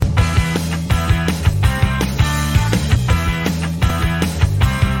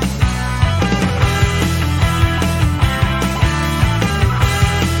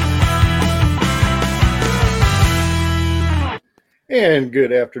And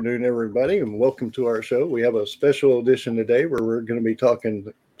good afternoon, everybody, and welcome to our show. We have a special edition today where we're going to be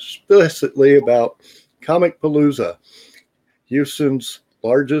talking explicitly about Comicpalooza, Houston's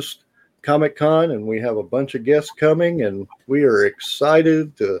largest Comic Con, and we have a bunch of guests coming, and we are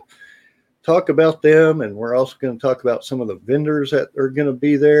excited to talk about them. And we're also going to talk about some of the vendors that are going to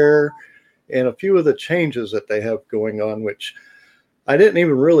be there and a few of the changes that they have going on, which I didn't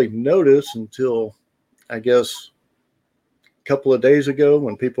even really notice until, I guess, couple of days ago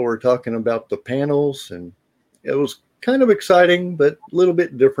when people were talking about the panels, and it was kind of exciting but a little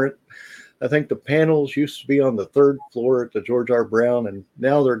bit different. I think the panels used to be on the third floor at the George R. Brown, and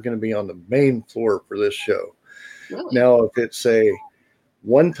now they're going to be on the main floor for this show. Really? Now, if it's a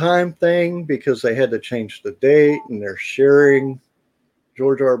one-time thing because they had to change the date and they're sharing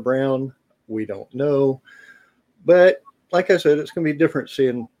George R. Brown, we don't know. But like I said, it's going to be different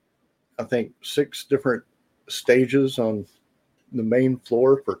seeing, I think, 6 different stages on the main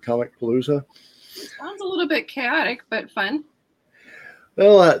floor for Comicpalooza. Sounds a little bit chaotic, but fun.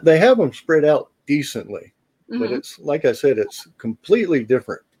 Well, they have them spread out decently, but it's, like I said, it's completely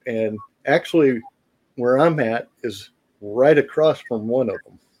different. And actually, where I'm at is right across from one of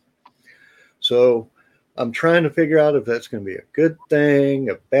them. So I'm trying to figure out if that's going to be a good thing,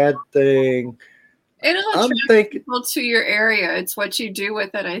 a bad thing. It'll attract people to your area. It's what you do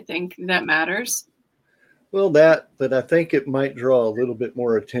with it, I think, that matters. Well, but I think it might draw a little bit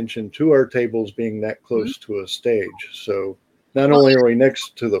more attention to our tables being that close to a stage. So not only are we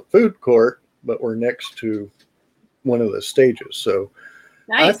next to the food court, but we're next to one of the stages. So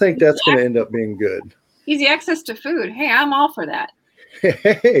nice. I think that's going to end up being good. Easy access to food. Hey, I'm all for that.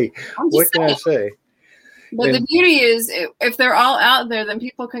 Hey, what can I say? But the beauty is, if they're all out there, then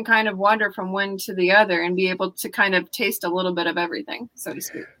people can kind of wander from one to the other and be able to kind of taste a little bit of everything, so to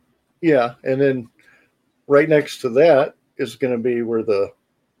speak. Yeah, and then right next to that is going to be where the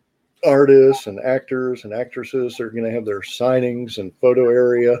artists and actors and actresses are going to have their signings and photo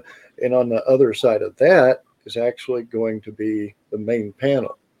area. And on the other side of that is actually going to be the main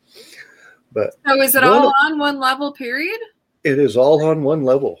panel. But so is it all on one level, period? It is all on one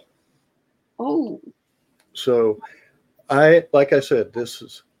level. Oh. So like I said,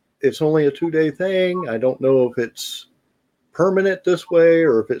 it's only a 2-day thing. I don't know if it's permanent this way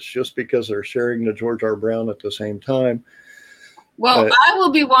or if it's just because they're sharing the George R. Brown at the same time. Well, I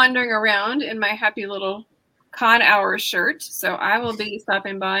will be wandering around in my happy little Con Hour shirt. So I will be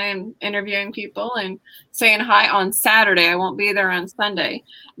stopping by and interviewing people and saying hi on Saturday. I won't be there on Sunday.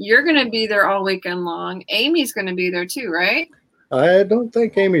 You're going to be there all weekend long. Amy's going to be there too, right? I don't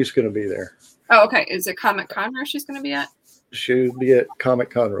think Amy's going to be there. Oh, okay. Is it Comic Con where she's going to be at? She'll be at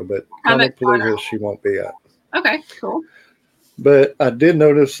Comic Conroe, but Comicpalooza she won't be at. Okay, cool. But I did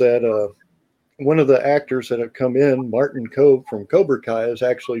notice that one of the actors that have come in, Martin Cove from Cobra Kai, is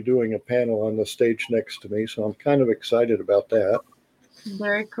actually doing a panel on the stage next to me. So I'm kind of excited about that.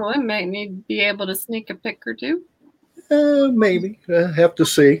 Very cool. I might be able to sneak a pic or two. Maybe. Have to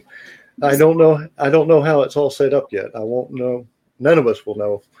see. I don't know how it's all set up yet. I won't know. None of us will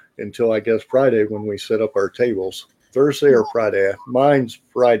know until, I guess, Friday when we set up our tables. Thursday or Friday. Mine's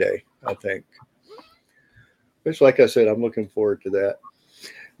Friday, I think. Which, like I said, I'm looking forward to that.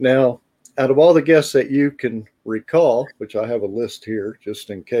 Now, out of all the guests that you can recall, which I have a list here just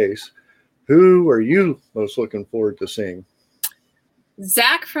in case, who are you most looking forward to seeing?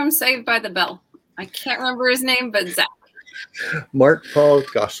 Zach from Saved by the Bell. I can't remember his name, but Zach. Mark Paul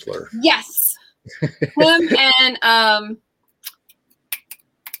Gosselaar. Yes. Him and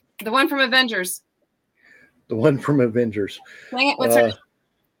the one from Avengers. The one from Avengers. Dang it, what's her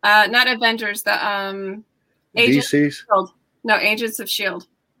name? Not Avengers, the Agents of Shield. No, Agents of Shield.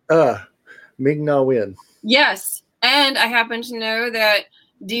 Ming-Na Wen. Yes. And I happen to know that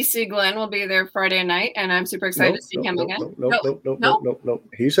DC Glenn will be there Friday night, and I'm super excited to see him again. No.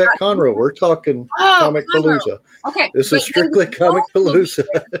 He's at Conroe. We're talking Comicpalooza. Okay. This is strictly Comicpalooza.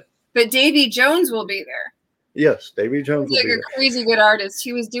 But Davy Jones will be there. Yes, Davy Jones will be there. He's a crazy good artist.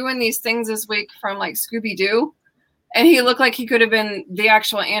 He was doing these things this week from like Scooby-Doo, and he looked like he could have been the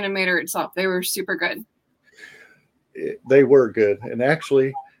actual animator itself. They were super good. They were good. And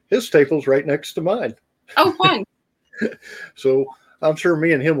actually, his table's right next to mine. Oh, fun. So I'm sure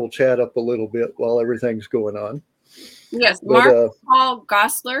me and him will chat up a little bit while everything's going on. Yes, Mark Paul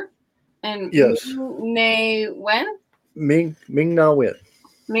Gosselaar and yes. Ming-Na Wen? Ming-Na Wen.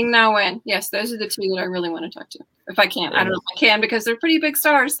 Ming-Na Wen. Yes, those are the two that I really want to talk to. If I can. I don't know if I can because they're pretty big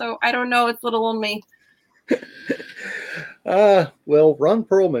stars, so I don't know. It's little old me. Well, Ron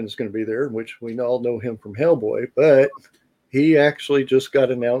Perlman's going to be there, which we all know him from Hellboy, but he actually just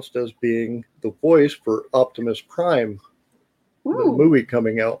got announced as being the voice for Optimus Prime Ooh. movie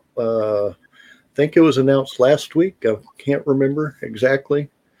coming out. I think it was announced last week. I can't remember exactly.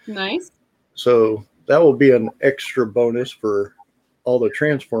 Nice. So that will be an extra bonus for all the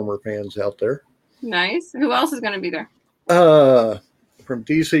Transformer fans out there. Nice. Who else is going to be there? From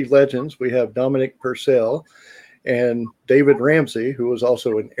DC Legends, we have Dominic Purcell and David Ramsey, who was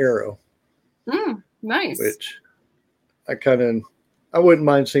also in Arrow. Nice. Which I wouldn't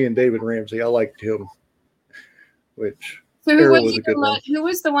mind seeing David Ramsey. I liked him. So who was a good one. Who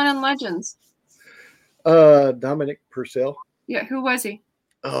was the one in Legends? Dominic Purcell. Yeah, who was he?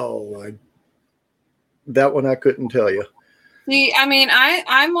 Oh, that one I couldn't tell you. See, I mean,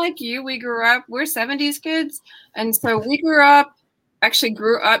 I'm like you. We're 70s kids. And so we grew up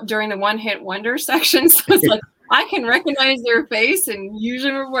during the one-hit wonder section. So it's like, I can recognize their face and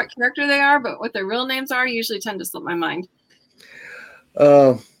usually remember what character they are, but what their real names are usually tend to slip my mind.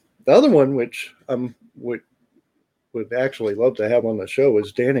 The other one, which I would actually love to have on the show,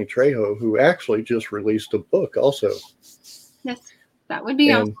 is Danny Trejo, who actually just released a book also. Yes, that would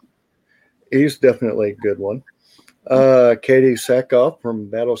be awesome. He's definitely a good one. Katie Sackhoff from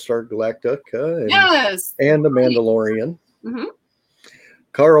Battlestar Galactica and The Mandalorian. Mm-hmm.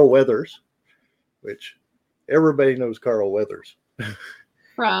 Carl Weathers, which everybody knows Carl Weathers.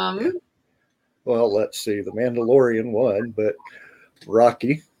 From? Well, let's see. The Mandalorian one, but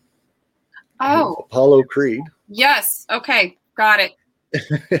Rocky. Oh. Apollo Creed. Yes. Okay. Got it.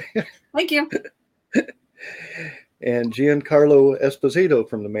 Thank you. And Giancarlo Esposito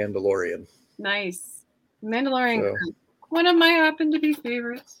from The Mandalorian. Nice. Mandalorian. One of my happen to be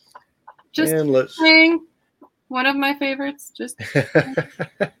favorites. Just saying. One of my favorites. Just.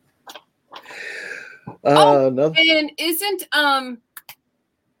 And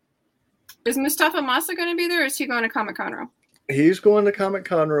is Mustafa Massa going to be there, or is he going to Comic Conroe? He's going to Comic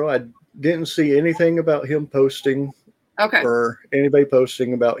Conroe. I didn't see anything about him posting. Okay. Or anybody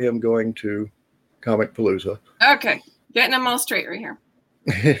posting about him going to Comicpalooza. Okay. Getting them all straight right here.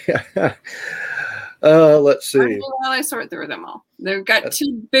 Let's see. While I sort through them all. They've got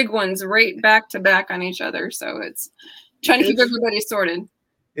two big ones right back to back on each other, so it's trying to keep everybody sorted.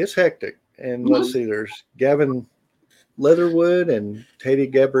 It's hectic. And let's see, there's Gavin Leatherwood and Teddy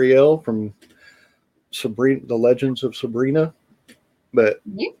Gabrielle from Sabrina, The Legends of Sabrina. But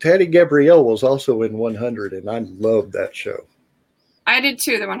Teddy Gabrielle was also in 100, and I loved that show. I did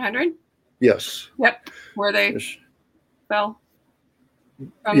too, the 100? Yes. Yep. Where they fell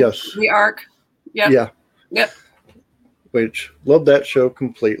from the arc. Yep. Yeah. Yep. Which, loved that show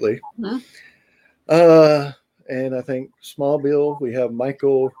completely. Mm-hmm. And I think Smallville, we have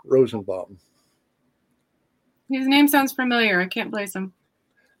Michael Rosenbaum. His name sounds familiar. I can't place him.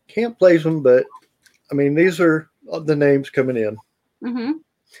 Can't place him, but, I mean, these are the names coming in. Mm-hmm.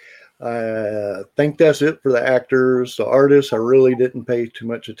 I think that's it for the actors. The artists, I really didn't pay too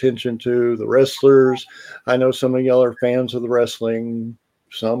much attention to. The wrestlers, I know some of y'all are fans of the wrestling.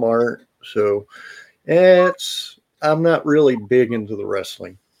 Some aren't. So I'm not really big into the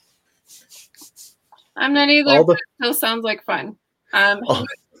wrestling. I'm not either, but it still sounds like fun.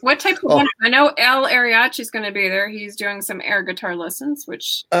 What type of one? I know El Ariachi's going to be there. He's doing some air guitar lessons,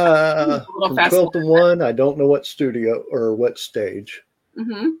 which from 12 to 1. I don't know what studio or what stage,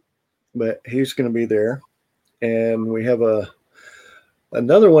 but he's going to be there. And we have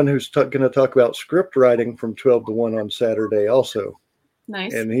another one who's going to talk about script writing from 12 to 1 on Saturday also.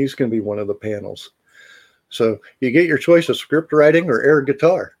 Nice. And he's going to be one of the panels. So you get your choice of script writing or air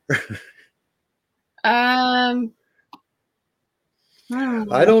guitar. I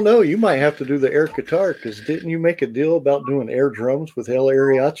don't know. You might have to do the air guitar, because didn't you make a deal about doing air drums with El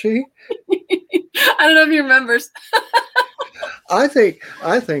Ariachi? I don't know if he remembers. I think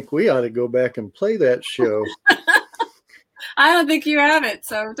we ought to go back and play that show. I don't think you have it,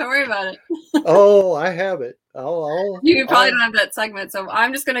 so don't worry about it. Oh, I have it. You probably don't have that segment, so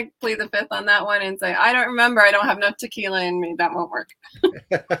I'm just going to plead the fifth on that one and say, I don't remember. I don't have enough tequila in me. That won't work.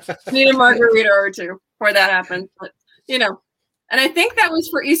 Need a margarita or two before that happens. But, and I think that was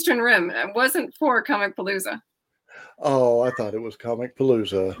for Eastern Rim. It wasn't for Comicpalooza. Oh, I thought it was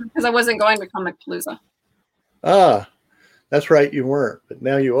Comicpalooza. Because I wasn't going to Comicpalooza. Ah, that's right. You weren't, but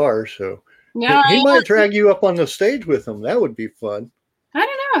now you are. So yeah, he might drag you up on the stage with him. That would be fun. I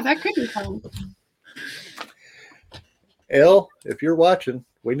don't know. That could be fun. El, if you're watching,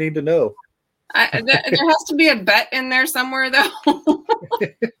 we need to know. There has to be a bet in there somewhere, though.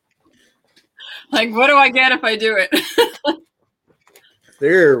 Like, what do I get if I do it?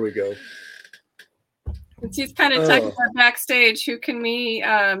 There we go. Since he's kind of talking about backstage, who can we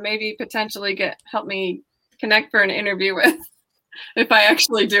maybe potentially help me connect for an interview with if I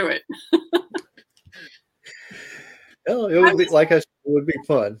actually do it? Oh, it would be, like I said, it would be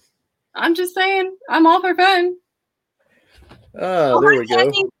fun. I'm just saying, I'm all for fun. There we go.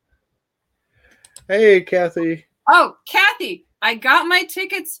 Kathy. Hey, Kathy. Oh, Kathy, I got my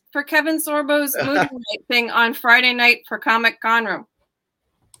tickets for Kevin Sorbo's movie night thing on Friday night for Comic Conroe.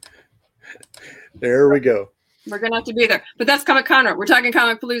 There we go. We're going to have to be there. But that's Comic Conroe. We're talking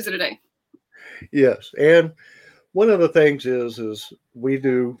Comicpalooza today. Yes. And one of the things is we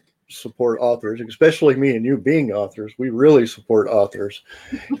do support authors, especially me and you being authors. We really support authors.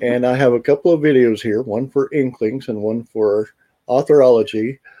 And I have a couple of videos here, one for Inklings and one for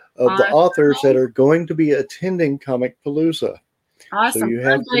Authorology, of the authors that are going to be attending Comicpalooza. Awesome. So you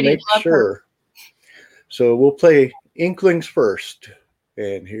have to make sure. So we'll play Inklings first.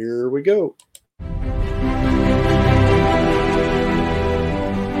 And here we go.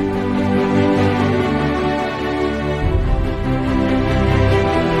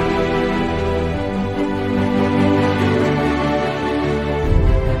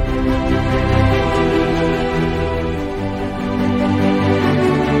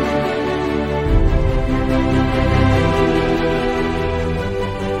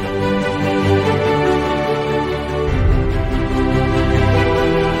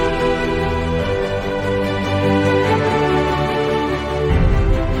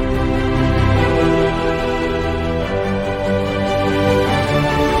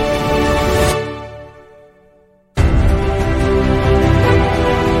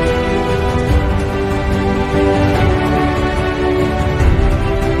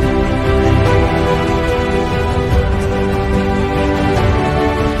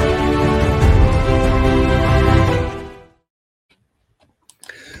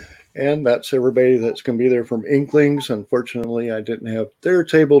 And that's everybody that's going to be there from Inklings. Unfortunately, I didn't have their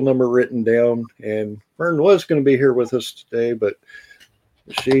table number written down. And Fern was going to be here with us today, but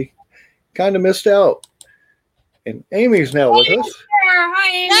she kind of missed out. And Amy's now with us. Hi,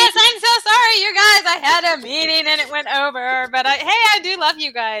 Amy. Yes, I'm so sorry, you guys. I had a meeting and it went over. But I do love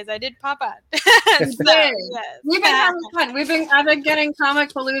you guys. I did pop up. Yes. We've been having fun. I've been getting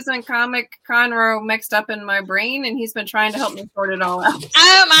Comicpalooza and Comic Conroe mixed up in my brain, and he's been trying to help me sort it all out.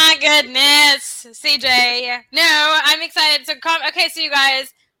 Oh my goodness, CJ. No, I'm excited. So so you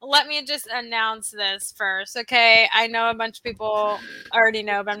guys, let me just announce this first, okay? I know a bunch of people already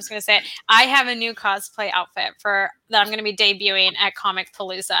know, but I'm just going to say it. I have a new cosplay outfit that I'm going to be debuting at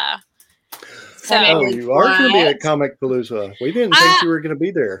Comicpalooza. So, you are going to be at Comicpalooza. We didn't think you were going to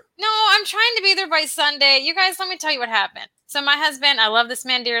be there. No, I'm trying to be there by Sunday. You guys, let me tell you what happened. So my husband, I love this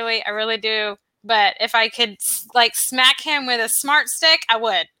man dearly. I really do. But if I could smack him with a smart stick, I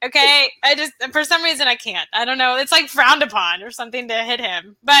would. Okay. For some reason I can't. I don't know. It's like frowned upon or something to hit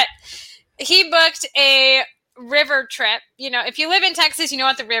him. But he booked a river trip. You know, if you live in Texas, you know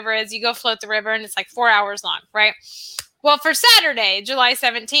what the river is. You go float the river and it's like 4 hours long, right? Well, for Saturday, July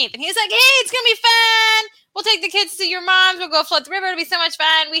 17th. And he's like, hey, it's going to be fun. We'll take the kids to your mom's. We'll go float the river. It'll be so much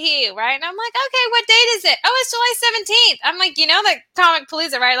fun. Wee-hoo, right? And I'm like, okay, what date is it? Oh, it's July 17th. I'm like, you know, that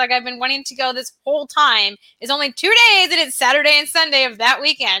Comicpalooza, right? Like, I've been wanting to go this whole time. It's only 2 days, and it's Saturday and Sunday of that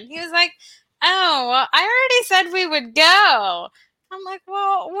weekend. He was like, oh, well, I already said we would go. I'm like,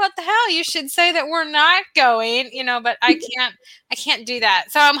 well, what the hell? You should say that we're not going, you know, but I can't do that.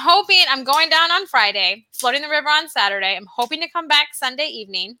 So I'm hoping I'm going down on Friday, floating the river on Saturday. I'm hoping to come back Sunday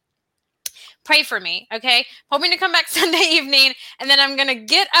evening. Pray for me, okay? Hoping to come back Sunday evening, and then I'm going to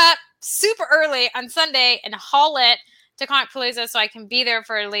get up super early on Sunday and haul it to Comicpalooza so I can be there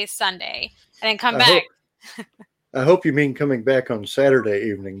for at least Sunday, and then come back. I hope you mean coming back on Saturday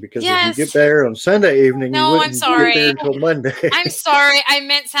evening, because if you get there on Sunday evening, you wouldn't get there until Monday. I'm sorry. I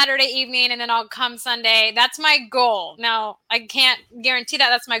meant Saturday evening, and then I'll come Sunday. That's my goal. Now, I can't guarantee that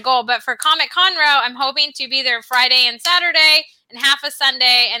that's my goal, but for Comic Conroe, I'm hoping to be there Friday and Saturday and half a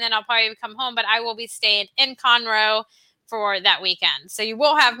Sunday, and then I'll probably come home, but I will be staying in Conroe for that weekend. So you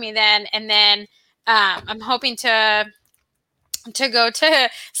will have me then, and then I'm hoping to go to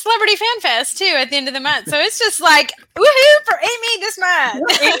Celebrity Fan Fest too at the end of the month. So it's just like woohoo for Amy this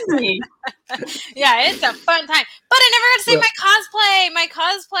month. Amy. Yeah, it's a fun time. But I never got to say my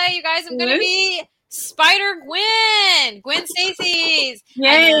cosplay. You guys, I'm gonna be Spider-Gwen, Gwen Stacy's.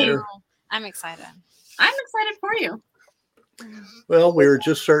 Yay! I'm excited. I'm excited for you. Well, we were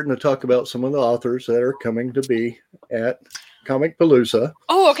just starting to talk about some of the authors that are coming to be at Comicpalooza.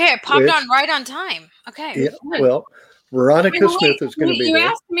 Oh, okay. I popped on right on time. Okay. Yeah. Well, Veronica Smith is going to be there. You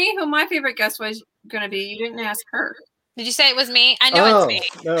asked me who my favorite guest was going to be. You didn't ask her. Did you say it was me? I know it's me.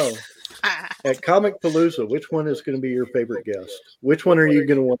 No. At Comicpalooza, which one is going to be your favorite guest? Which one are you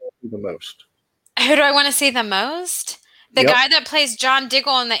going to want to see the most? Who do I want to see the most? The guy that plays John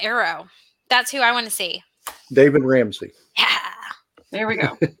Diggle in The Arrow. That's who I want to see. David Ramsey. Yeah. There we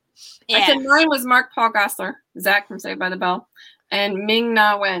go. Yeah. I said mine was Mark Paul Gosselaar, Zach from Saved by the Bell, and Ming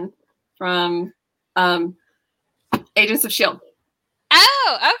Na Wen from Agents of S.H.I.E.L.D.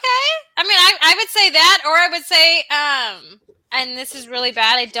 Oh, okay. I mean, I would say that, or I would say, and this is really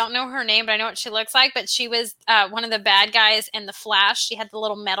bad. I don't know her name, but I know what she looks like. But she was one of the bad guys in The Flash. She had the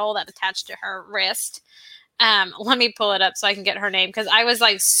little medal that attached to her wrist. Let me pull it up so I can get her name, because I was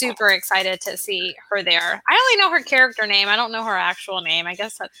like super excited to see her there. I only know her character name. I don't know her actual name. I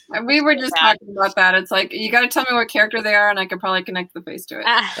guess that's we were just talking about that. It's like you got to tell me what character they are, and I could probably connect the face to it.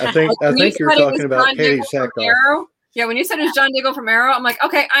 I think you're talking about Katie Sackhoff. Yeah, when you said it was John Diggle from Arrow, I'm like,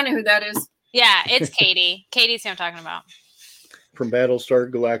 okay, I know who that is. Yeah, it's Katie. Katie's who I'm talking about. From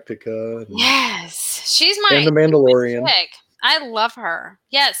Battlestar Galactica. Yes, she's my and The Mandalorian. Chick. I love her.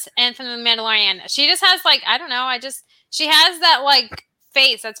 Yes, and from The Mandalorian. She just has like, I don't know, she has that like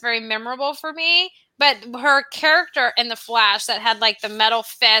face that's very memorable for me. But her character in The Flash that had like the metal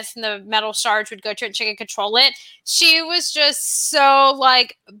fist and the metal shards would go to it and she could control it. She was just so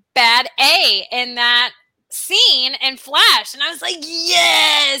like bad A in that scene in Flash. And I was like,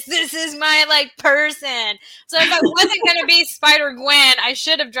 yes, this is my like person. So if I wasn't going to be Spider-Gwen, I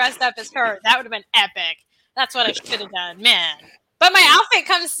should have dressed up as her. That would have been epic. That's what I should have done, man. But my outfit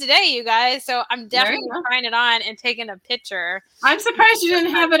comes today, you guys. So I'm definitely trying it on and taking a picture. I'm surprised you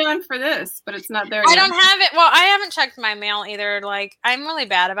didn't have it on for this, but it's not there yet. I don't have it. Well, I haven't checked my mail either. Like, I'm really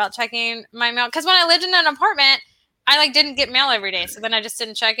bad about checking my mail. Because when I lived in an apartment, I like didn't get mail every day. So then I just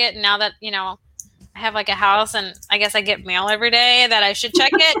didn't check it. And now that, I have like a house and I guess I get mail every day that I should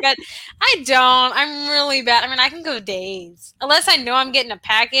check it, but I don't. I'm really bad. I mean, I can go days unless I know I'm getting a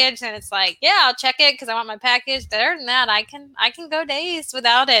package and it's like, yeah, I'll check it because I want my package. Other than that, I can go days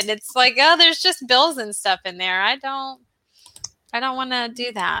without it. It's like, oh, there's just bills and stuff in there. I don't want to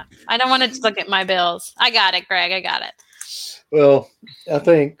do that. I don't want to look at my bills. I got it, Greg. I got it. Well, I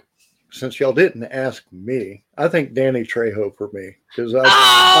think since y'all didn't ask me, I think Danny Trejo for me because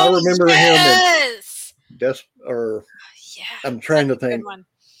I remember him in I'm trying to think.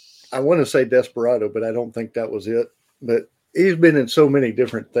 I want to say Desperado, but I don't think that was it. But he's been in so many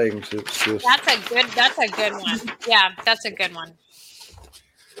different things. It's just that's a good one. Yeah, that's a good one.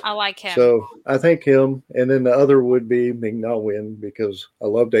 I like him. So I think him, and then the other would be Ming-Na Wen because I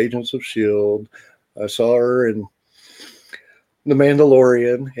loved Agents of S.H.I.E.L.D. I saw her in The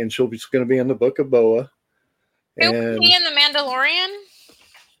Mandalorian, and she'll be going to be in the Book of Boa. Who was she in The Mandalorian?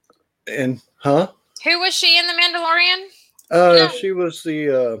 Who was she in The Mandalorian? She was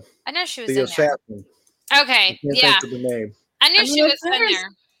the. I know she was the in assassin. There. Okay, yeah. Think of the name. I knew she was in there.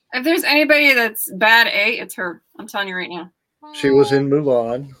 If there's anybody that's bad A, it's her. I'm telling you right now. She was in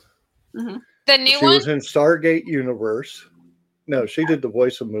Mulan. Mm-hmm. The new one? She was in Stargate Universe. No, she did the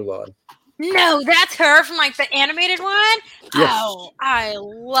voice of Mulan. No, that's her from like the animated one? Yes. Oh, I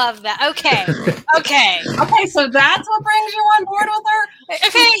love that. Okay. Okay, so that's what brings you on board with her?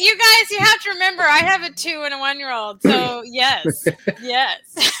 Okay, you guys, you have to remember, I have a 2 and a 1-year-old. So, yes.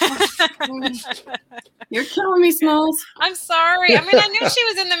 You're killing me, Smalls. I'm sorry. I mean, I knew she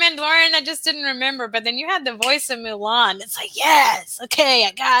was in The Mandalorian. I just didn't remember. But then you had the voice of Mulan. It's like, yes. Okay,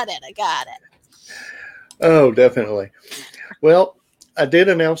 I got it. Oh, definitely. Well, I did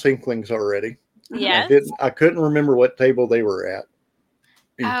announce Inklings already. Yes. I couldn't remember what table they were at.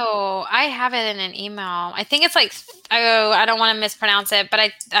 Oh, I have it in an email. I think it's like, I don't want to mispronounce it, but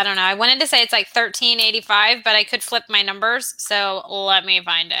I don't know. I wanted to say it's like 1385, but I could flip my numbers. So let me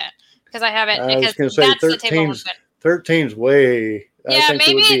find it because I have it. I was going to say 13's way. Yeah, I think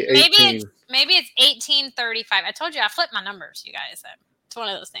maybe it would be 18. Maybe it's 1835. I told you I flipped my numbers, you guys. It's one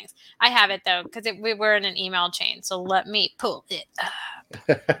of those things. I have it though because we were in an email chain. So let me pull it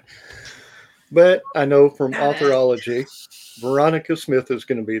up. But I know from Authorology, Veronica Smith is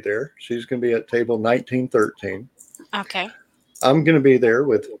going to be there. She's going to be at table 1913. Okay. I'm going to be there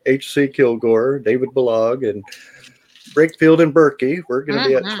with H.C. Kilgore, David Balog, and Brakefield and Berkey. We're going to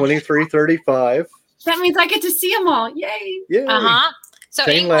be at 2335. That means I get to see them all. Yay. Yay. So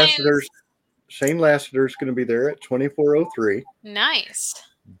Shane Lassiter's going to be there at 2403. Nice.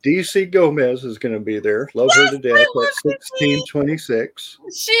 DC Gomez is going to be there. Love her to death at 1626.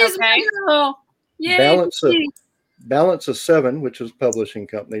 She's beautiful. Yay. Balance of 7, which is publishing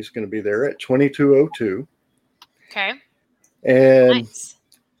company, is going to be there at 2202. Okay. And nice.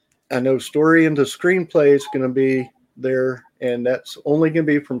 I know Story into Screenplay is going to be there, and that's only going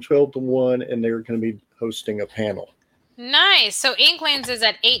to be from 12 to 1, and they're going to be hosting a panel. Nice. So Inklings is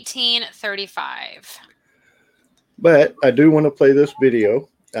at 1835. But I do want to play this video.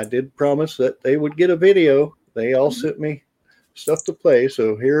 I did promise that they would get a video. They all sent me stuff to play.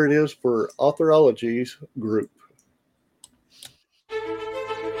 So here it is for Authorology's group.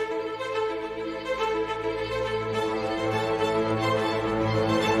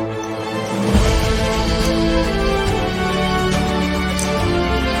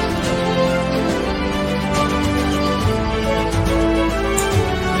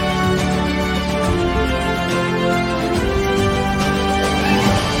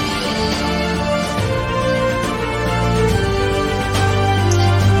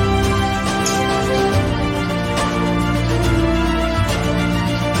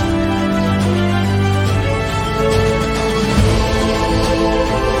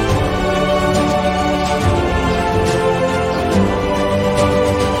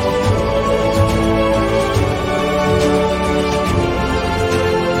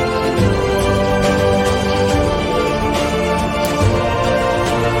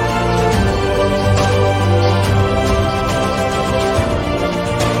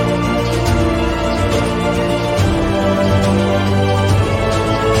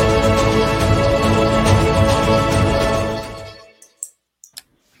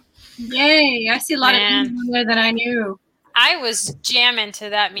 Yay, I see a lot of things on there that I knew. I was jamming to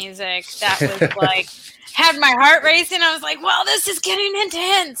that music. That was like, had my heart racing. I was like, well, this is getting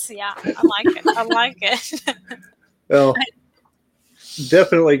intense. Yeah, I like it. I like it. Well,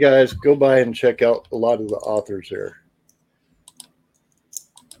 definitely, guys, go by and check out a lot of the authors there.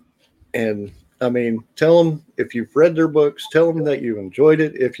 And, I mean, tell them if you've read their books, tell them that you enjoyed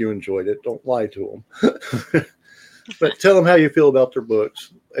it. If you enjoyed it, don't lie to them. But tell them how you feel about their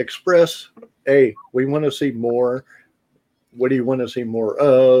books. Express, hey, we want to see more. What do you want to see more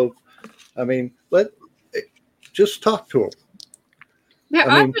of? I mean, just talk to them. Yeah,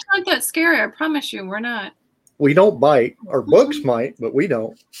 authors aren't that scary. I promise you, we're not. We don't bite. Our books might, but we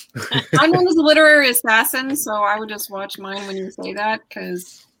don't. I'm known as a literary assassin, so I would just watch mine when you say that,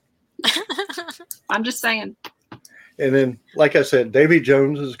 because I'm just saying. And then, like I said, Davy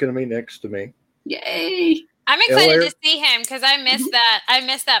Jones is going to be next to me. Yay! I'm excited to see him because I missed that. I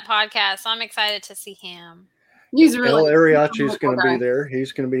missed that podcast, so I'm excited to see him. He's really. El Ariachi's going to be there.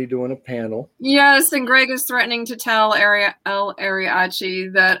 He's going to be doing a panel. Yes, and Greg is threatening to tell El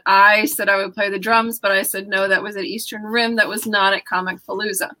Ariachi that I said I would play the drums, but I said no, that was at Eastern Rim. That was not at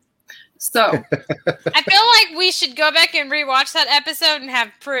Comicpalooza. So I feel like we should go back and rewatch that episode and have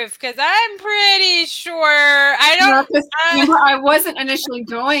proof, because I'm pretty sure I don't. I wasn't initially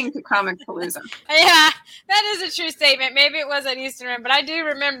going to Comicpalooza. Yeah, that is a true statement. Maybe it was at Eastern Rim, but I do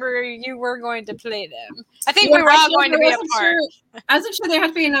remember you were going to play them. I think we were all going to be a part. I wasn't sure there had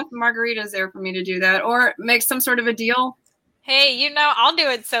to be enough margaritas there for me to do that, or make some sort of a deal. Hey, I'll do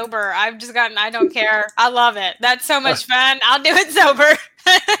it sober. I don't care. I love it. That's so much fun. I'll do it sober.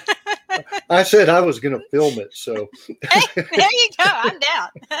 I said I was going to film it, so. Hey, there you go. I'm down.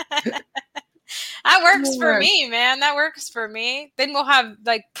 That works for me, man. That works for me. Then we'll have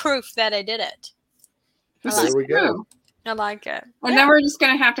proof that I did it. There we go. I like it. And then we're just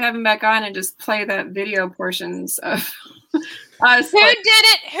going to have him back on and just play that video portions of us. Who did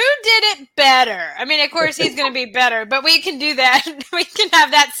it better? I mean, of course he's going to be better, but we can do that. We can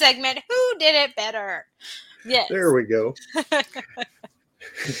have that segment. Who did it better? Yes. There we go.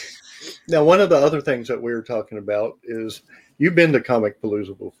 Now, one of the other things that we were talking about is you've been to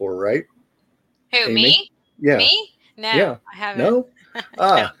Comicpalooza before, right? Who, Amy? Me? Yeah. Me? No, yeah. I haven't. No?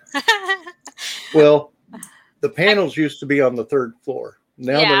 Well, the panels used to be on the third floor.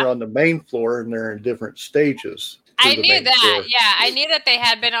 Now they're on the main floor, and they're in different stages. I knew that. Floor. Yeah, I knew that they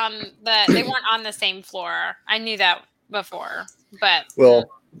had been they weren't on the same floor. I knew that before, but.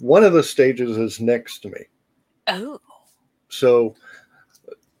 Well, one of the stages is next to me. Oh. So,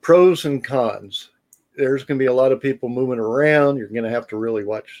 pros and cons. There's going to be a lot of people moving around. You're going to have to really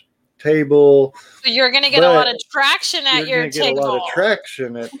watch table. So you're going to get a lot of traction at your table. You're going to get a lot of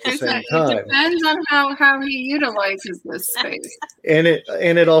traction at the same time. It depends on how he utilizes this space. And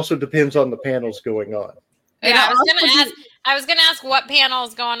it also depends on the panels going on. Yeah, I was going to ask what panel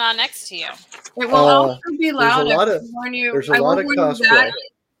is going on next to you. It will also be loud. There's a lot of cosplay.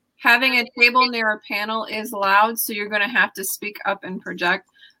 Having a table near a panel is loud, so you're going to have to speak up and project,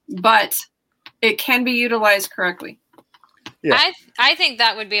 but it can be utilized correctly. Yeah. I think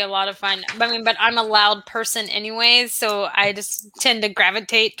that would be a lot of fun. I mean, but I'm a loud person anyways, so I just tend to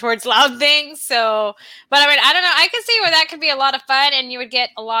gravitate towards loud things. So, but I mean, I don't know. I can see where that could be a lot of fun, and you would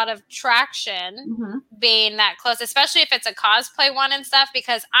get a lot of traction being that close, especially if it's a cosplay one and stuff,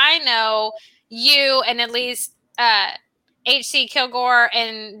 because I know you and at least H.C. Kilgore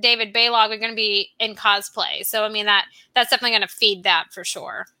and David Baylog are going to be in cosplay. So, I mean, that's definitely going to feed that for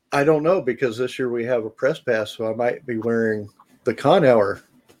sure. I don't know, because this year we have a press pass, so I might be wearing the Con Hour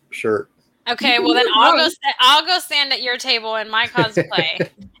shirt. Okay, well then I'll go stand at your table in my cosplay.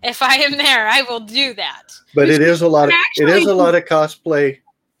 If I am there, I will do that. But it is a lot of cosplay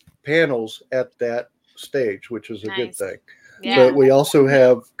panels at that stage, which is a good thing. Yeah. But we also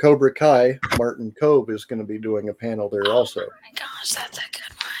have Cobra Kai. Martin Cove is going to be doing a panel there also. Oh my gosh, that's a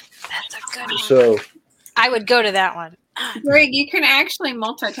good one. That's a good one. So I would go to that one. Greg, you can actually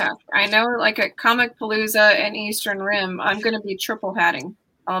multitask. I know, like at Comicpalooza and Eastern Rim, I'm going to be triple hatting.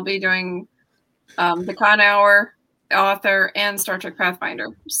 I'll be doing the Con Hour, author, and Star Trek Pathfinder.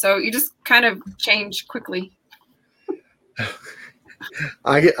 So you just kind of change quickly.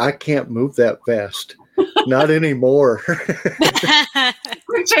 I can't move that fast. Not anymore.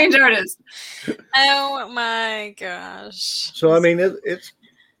 We change artists. Oh my gosh. So I mean,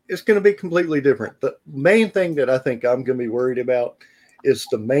 it's going to be completely different. The main thing that I think I'm going to be worried about is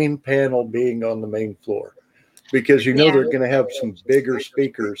the main panel being on the main floor, because they're going to have some bigger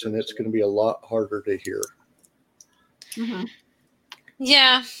speakers and it's going to be a lot harder to hear. Mm-hmm.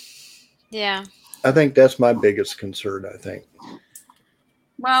 Yeah. I think that's my biggest concern, I think.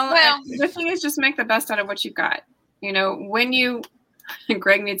 Well, the thing is, just make the best out of what you've got. You know, when you,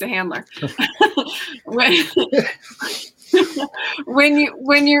 Greg needs a handler.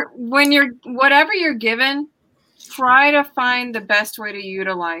 when you're whatever you're given, try to find the best way to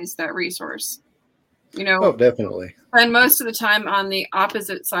utilize that resource. You know, oh, definitely. Spend most of the time on the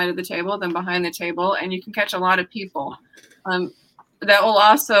opposite side of the table than behind the table, and you can catch a lot of people. That will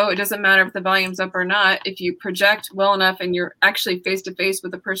also, it doesn't matter if the volume's up or not. If you project well enough and you're actually face to face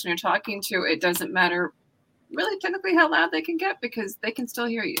with the person you're talking to, it doesn't matter really technically how loud they can get, because they can still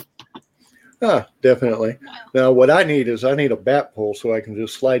hear you. Definitely. Now, what I need a bat pole so I can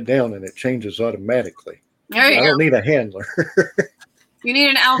just slide down and it changes automatically. There you go. I don't need a handler. You need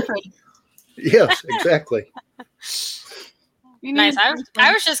an Alfred. Yes, exactly. Nice.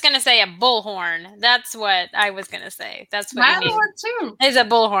 I was just going to say a bullhorn. That's what I was going to say. That's what that'll work too. Is a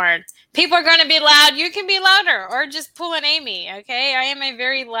bullhorn. People are going to be loud. You can be louder, or just pull an Amy. Okay. I am a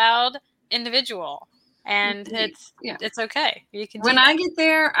very loud individual, and it's okay. You can. When I get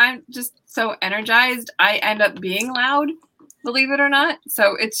there, I'm just so energized. I end up being loud, believe it or not.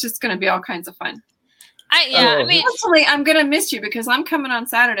 So it's just going to be all kinds of fun. I mean, hopefully I'm going to miss you, because I'm coming on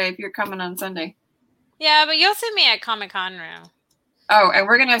Saturday if you're coming on Sunday. Yeah, but you'll see me at Comic-Con room. Oh, and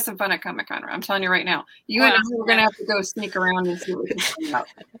we're going to have some fun at Comic-Con room. I'm telling you right now. You and I are going to have to go sneak around and see what we can find out.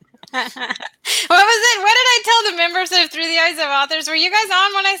 What was it? What did I tell the members of Through the Eyes of Authors? Were you guys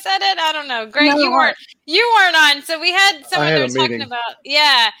on when I said it? I don't know. Greg, no, you weren't on. So we had someone that was talking about,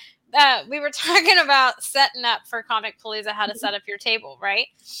 we were talking about setting up for Comicpalooza, how to set up your table, right?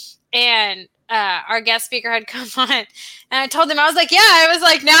 And our guest speaker had come on, and I told them, I was like,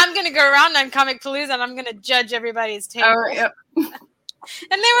 now I'm going to go around on Comicpalooza and I'm going to judge everybody's table. Oh, yep. And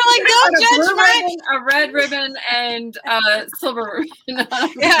they were like, don't judge mine. A red ribbon and silver ribbon.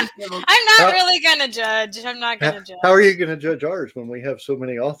 Yeah. I'm not really going to judge. I'm not going to judge. How are you going to judge ours when we have so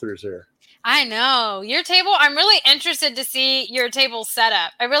many authors there? I know. Your table, I'm really interested to see your table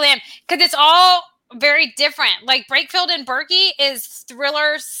setup. I really am. Because it's all very different. Like Brakefield and Berkey is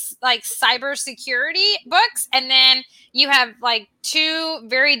thrillers, like cybersecurity books, and then you have like two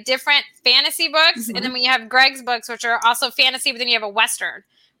very different fantasy books, and then when you have Greg's books, which are also fantasy, but then you have a Western,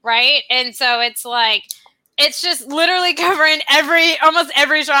 right? And so it's like, it's just literally covering almost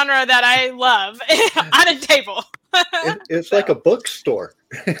every genre that I love on a table. It's like a bookstore.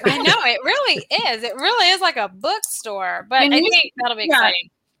 I know, it really is. It really is like a bookstore, but I think that'll be exciting.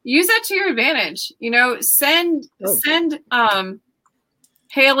 Use that to your advantage. You know, send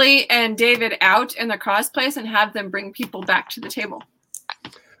Haley and David out in their cosplays and have them bring people back to the table.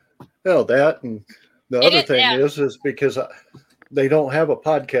 Well, that, and the other thing is because they don't have a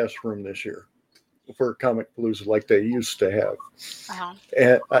podcast room this year for Comicpalooza like they used to have. Uh-huh.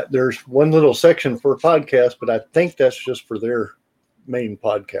 And there's one little section for podcast, but I think that's just for their main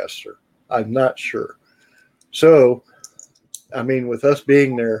podcaster. I'm not sure. So, I mean, with us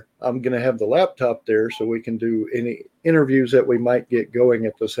being there, I'm going to have the laptop there so we can do any interviews that we might get going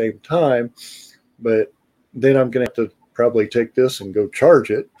at the same time. But then I'm going to have to probably take this and go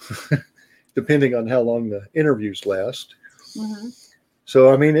charge it, depending on how long the interviews last. Mm-hmm.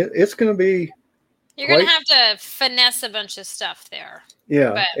 So, I mean, it's going to be... You're going to have to finesse a bunch of stuff there.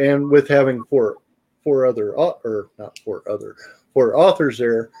 Yeah, and with having four authors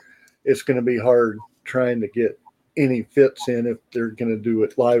there, it's going to be hard trying to get any fits in if they're going to do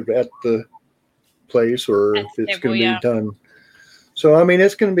it live at the place or if it's going to be done. So, I mean,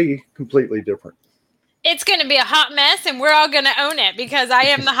 it's going to be completely different. it's going to be a hot mess, and we're all going to own it because I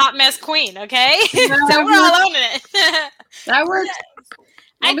am the hot mess queen. Okay, so we're all owning it. That works.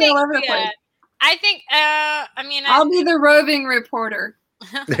 I think. I think. I mean, I'll be the roving reporter.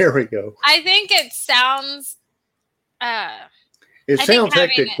 There we go. I think it sounds. It sounds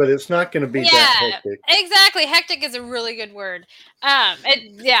hectic, but it's not going to be that hectic. Exactly. Hectic is a really good word.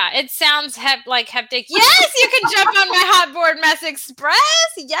 It sounds like hectic. Yes, you can jump on my Hot Board Mess Express.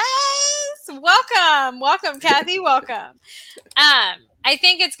 Yes. Welcome, Kathy. Welcome. I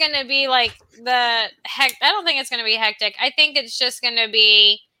think it's going to be like I don't think it's going to be hectic. I think it's just going to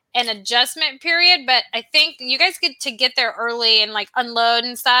be an adjustment period, but I think you guys get there early and like unload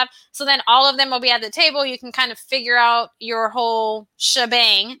and stuff. So then all of them will be at the table. You can kind of figure out your whole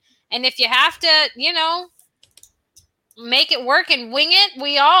shebang. And if you have to, make it work and wing it,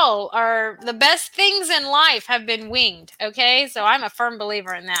 we all are. The best things in life have been winged. Okay. So I'm a firm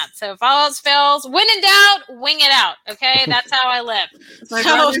believer in that. So if all else fails, when in doubt, wing it out. Okay. That's how I live. Let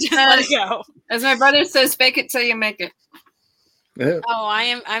it go. As my brother says, fake it till you make it. Yeah. Oh,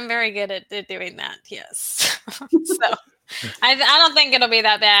 I'm very good at doing that. Yes. So I don't think it'll be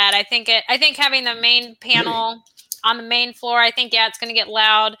that bad. I think having the main panel on the main floor, I think, it's going to get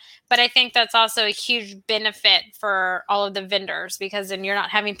loud, but I think that's also a huge benefit for all of the vendors because then you're not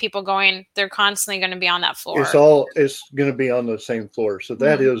having people they're constantly going to be on that floor. It's going to be on the same floor. So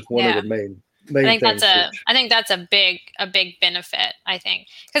that is one of the main things. I think that's a big benefit, I think.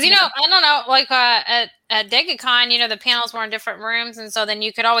 Because, I don't know, like at DegaCon, the panels were in different rooms. And so then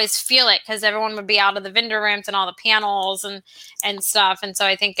you could always feel it because everyone would be out of the vendor rooms and all the panels and stuff. And so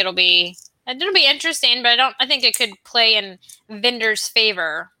I think it'll be interesting, but I think it could play in vendors'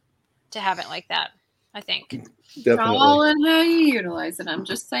 favor to have it like that. I think. Definitely. All in how you utilize it. I'm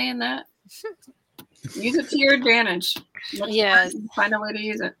just saying that. Use it to your advantage. Yes. Find a way to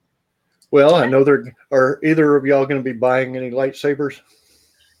use it. Well, I know are either of y'all going to be buying any lightsabers?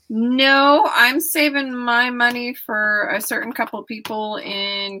 No, I'm saving my money for a certain couple people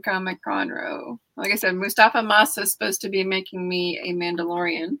in Comic Con Row. Like I said, Mustafa Massa is supposed to be making me a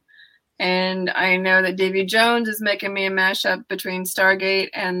Mandalorian. And I know that Davy Jones is making me a mashup between Stargate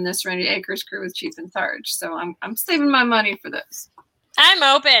and the Serenity Acres crew with Chief and Sarge. So I'm saving my money for this. I'm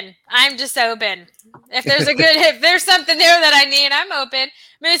open. I'm just open. If there's something there that I need, I'm open.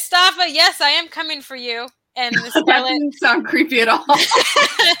 Mustafa, yes, I am coming for you. And the That didn't sound creepy at all.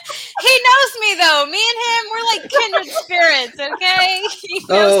 He knows me though. Me and him, we're like kindred spirits. Okay.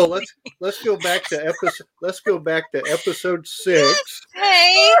 Let's go back to episode 6.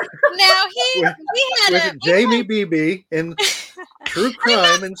 Hey, now he had Jamie Beebe and true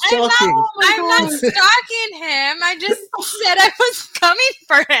crime and stalking. I'm not stalking him. I just said I was coming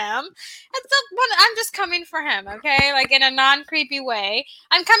for him. I'm just coming for him. Okay, like in a non-creepy way.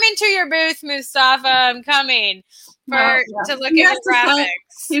 I'm coming to your booth, Mustafa. I'm coming to look at the graphics.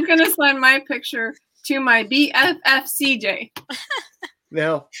 He's gonna sign my picture to my BFF CJ.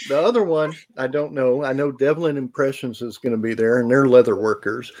 Now, the other one, I don't know. I know Devlin Impressions is going to be there, and they're leather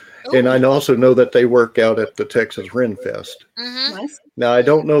workers. Ooh. And I also know that they work out at the Texas Ren Fest. Mm-hmm. Nice. Now, I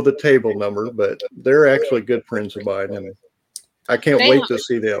don't know the table number, but they're actually good friends of mine, and I can't wait to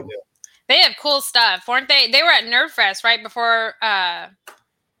see them. They have cool stuff, weren't they? They were at Nerd Fest right before the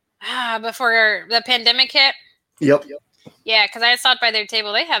pandemic hit. Yep. Yeah, because I stopped by their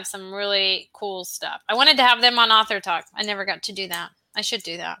table. They have some really cool stuff. I wanted to have them on Author Talk. I never got to do that. I should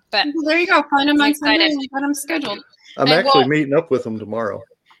do that. But there you go. Find them on Sunday and get them scheduled. I'm actually meeting up with them tomorrow.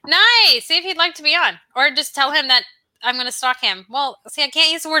 Nice. See if he'd like to be on. Or just tell him that I'm going to stalk him. Well, see, I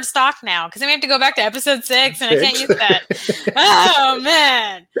can't use the word stalk now because then we have to go back to episode 6 and I can't use that. Oh,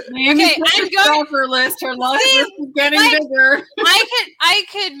 man. Okay, I'm going for list. Her list is getting bigger. I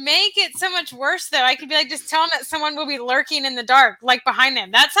could make it so much worse, though. I could be like, just tell him that someone will be lurking in the dark, like behind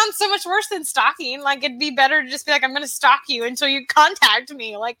them. That sounds so much worse than stalking. Like, it'd be better to just be like, I'm going to stalk you until you contact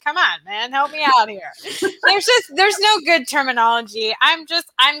me. Like, come on, man. Help me out here. There's no good terminology. I'm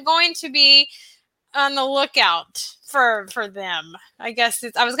going to be on the lookout for them. I guess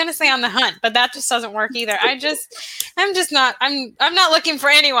I was going to say on the hunt, but that just doesn't work either. I'm not looking for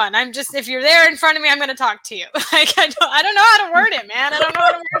anyone. I'm just, if you're there in front of me, I'm going to talk to you. Like, I don't know how to word it, man. I don't know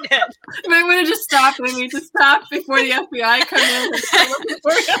how to word it. You might want to just stop. We need to stop before the FBI come in and start looking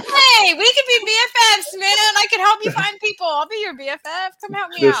for you. Hey, we could be BFFs, man. I can help you find people. I'll be your BFF. Come help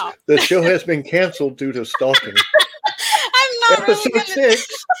me out. The show has been canceled due to stalking. I'm not episode really 6.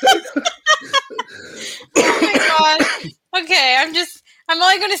 Oh my god. Okay, I'm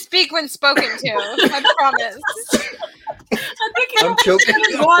only going to speak when spoken to. I promise. I'm choking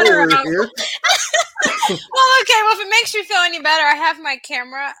water here. Well, okay. Well, if it makes you feel any better, I have my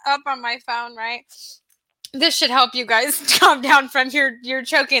camera up on my phone, right? This should help you guys calm down from your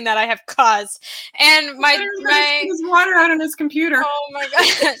choking that I have caused. And there's water out on his computer. Oh my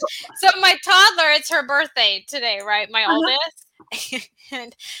god! So my toddler, it's her birthday today, right? My oldest.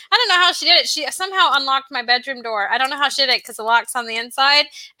 And I don't know how she did it. She somehow unlocked my bedroom door. I don't know how she did it because the lock's on the inside,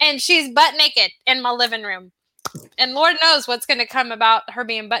 and she's butt naked in my living room. And Lord knows what's going to come about her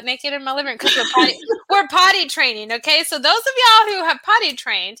being butt naked in my living room because we're potty training, okay? So those of y'all who have potty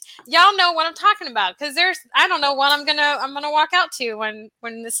trained, y'all know what I'm talking about because I don't know what I'm gonna walk out to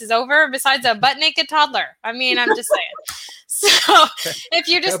when this is over. Besides a butt naked toddler, I mean, I'm just saying. So if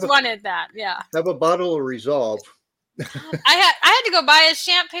you just wanted that, yeah, have a bottle of Resolve. I had to go buy a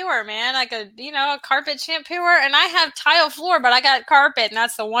shampooer, man, like a carpet shampooer, and I have tile floor, but I got carpet, and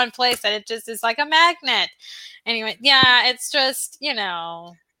that's the one place that it just is like a magnet. Anyway, yeah, it's just, See,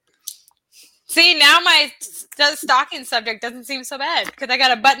 now my stocking subject doesn't seem so bad because I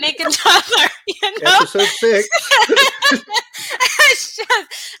got a butt naked toddler. Episode 6.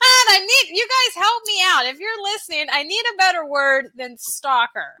 I need you guys help me out. If you're listening, I need a better word than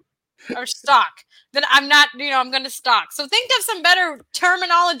stalker or stock. That I'm not, I'm going to stalk. So think of some better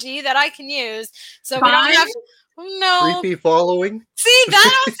terminology that I can use so we don't have. No. Creepy following. See,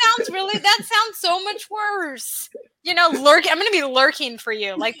 that sounds so much worse. Lurking. I'm going to be lurking for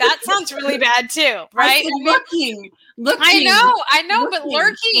you. Like that sounds really bad too, right? Looking. I know, but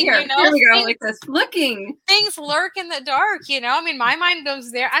lurking. Here we go, like this. Looking. Things lurk in the dark. I mean, my mind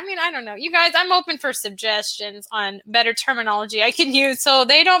goes there. I mean, I don't know, you guys. I'm open for suggestions on better terminology I can use so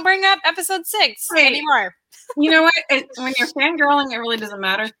they don't bring up episode 6 anymore. You know what? When you're fangirling, it really doesn't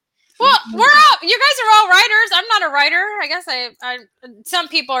matter. Well, you guys are all writers. I'm not a writer. I guess some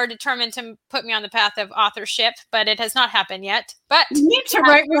people are determined to put me on the path of authorship, but it has not happened yet. But you need to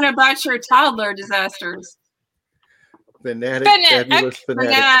write one about your toddler disasters. Fanatic. Okay.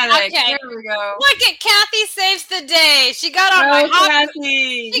 Here we go. Look at Kathy saves the day. She got on my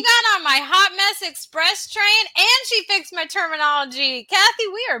hot mess express train, and she fixed my terminology. Kathy,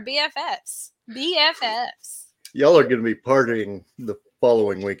 we are BFFs. BFFs. Y'all are going to be partying the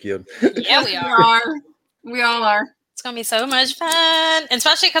following weekend. Yeah, we are. We all are. It's going to be so much fun.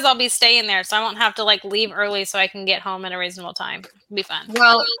 Especially because I'll be staying there, so I won't have to leave early so I can get home at a reasonable time. It'll be fun.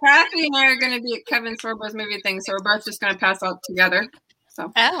 Well, Kathy and I are going to be at Kevin Sorbo's movie thing, so we're both just going to pass out together.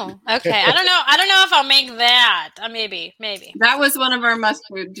 So. Oh, okay. I don't know if I'll make that. Maybe. That was one of our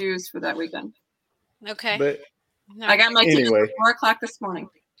must-do's for that weekend. Okay. But I got my ticket at 4:00 this morning.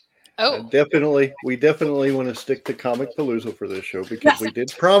 Oh, we definitely want to stick to Comicpalooza for this show because we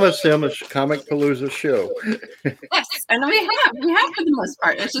did promise them a Comicpalooza show. Yes, and we have for the most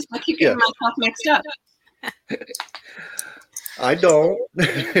part. It's just I keep getting myself mixed up. I don't.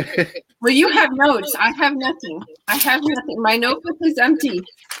 Well, you have notes. I have nothing. My notebook is empty.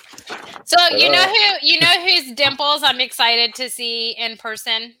 So you know whose dimples I'm excited to see in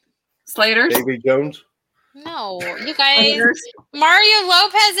person? Slater's. Davy Jones. No, you guys. Mario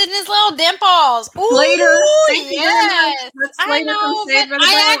Lopez and his little dimples. Ooh, Slater. Yes. I know, but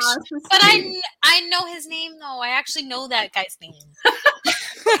I know his name though. I actually know that guy's name.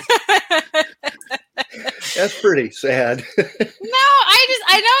 That's pretty sad. No,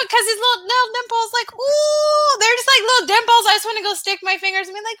 I know because his little dimples, they're just like little dimples. I just want to go stick my fingers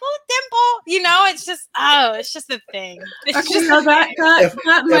and be like, little dimple. It's just a thing. That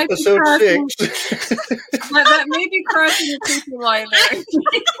might be episode 6. that may be crossing the creepy line there.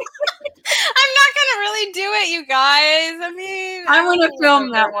 I'm not gonna really do it, you guys. I mean, I want to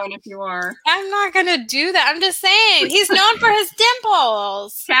film that one if you are. I'm not gonna do that. I'm just saying he's known for his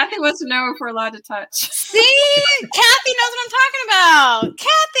dimples. Kathy wants to know if we're allowed to touch. See, Kathy knows what I'm talking about.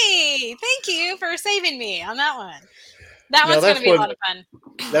 Kathy, thank you for saving me on that one. That one's gonna be a lot of fun.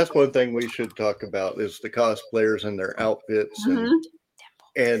 That's one thing we should talk about is the cosplayers and their outfits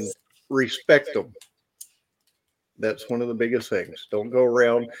and respect them. That's one of the biggest things. Don't go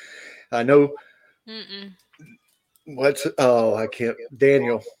around. I know.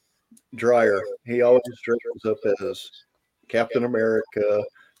 Daniel Dreyer. He always dresses up as Captain America.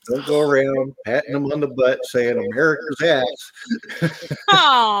 Don't go around patting him on the butt saying America's ass.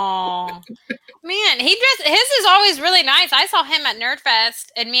 Oh man, his is always really nice. I saw him at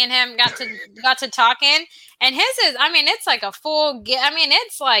Nerdfest, and me and him got to talking. And his is, it's like a full.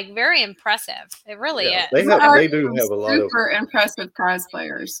 It's like very impressive. It really is. They do have a lot of super impressive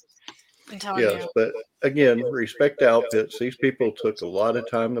cosplayers. Yes, but again, respect outfits. These people took a lot of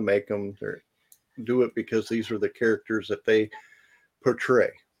time to make them. Do it because these are the characters that they portray.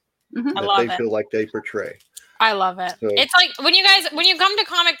 That they feel like they portray. I love it. So, it's like when you come to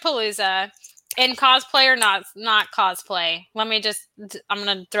Comicpalooza, in cosplay or not cosplay, I'm going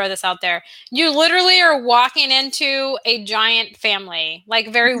to throw this out there. You literally are walking into a giant family,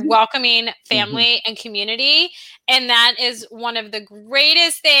 like very welcoming family and community. And that is one of the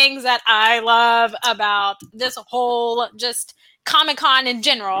greatest things that I love about this whole just Comic-Con in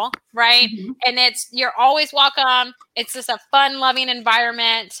general, right? And you're always welcome. It's just a fun, loving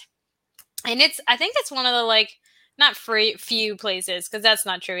environment. And I think it's one of the like, not few places, because that's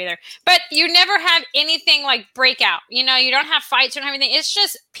not true either. But you never have anything like breakout. You know, you don't have fights or anything. It's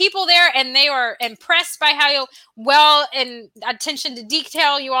just people there, and they are impressed by how well and attention to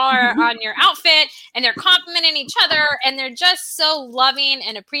detail you are on your outfit, and they're complimenting each other, and they're just so loving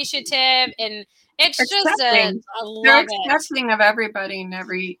and appreciative, and it's accepting. Just I love they're accepting of everybody and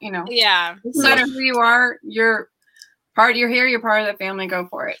every, yeah. No matter who you are, you're here, you're part of the family, go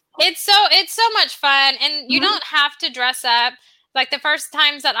for it. It's so much fun, and you don't have to dress up. Like the first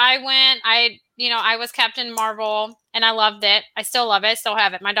times that I went, I was Captain Marvel, and I loved it. I still love it. I still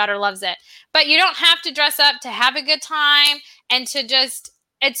have it. My daughter loves it. But you don't have to dress up to have a good time and to just,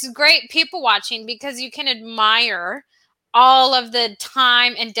 it's great people watching because you can admire all of the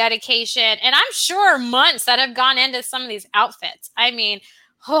time and dedication. And I'm sure months that have gone into some of these outfits. I mean,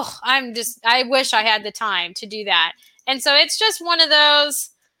 I wish I had the time to do that. And so it's just one of those,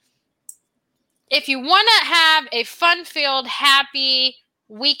 if you want to have a fun-filled, happy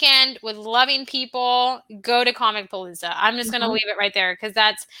weekend with loving people, go to Comicpalooza. I'm just going to leave it right there because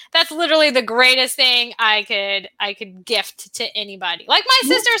that's literally the greatest thing I could gift to anybody. Like my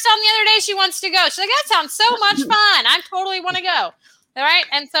sister was telling the other day she wants to go. She's like, that sounds so much fun. I totally want to go. All right?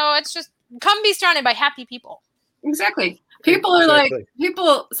 And so it's just come be surrounded by happy people. Exactly.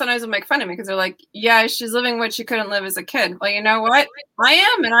 People sometimes will make fun of me because they're like, yeah, she's living what she couldn't live as a kid. Well, you know what? I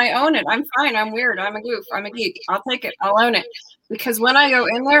am, and I own it. I'm fine. I'm weird. I'm a goof. I'm a geek. I'll take it. I'll own it. Because when I go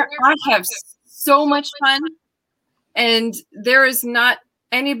in there, I have so much fun, and there is not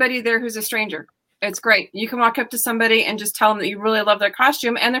anybody there who's a stranger. It's great. You can walk up to somebody and just tell them that you really love their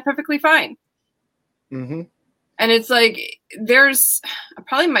costume, and they're perfectly fine. And it's like, there's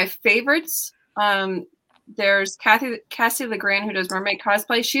probably my favorites. There's Cassie LeGrand, who does mermaid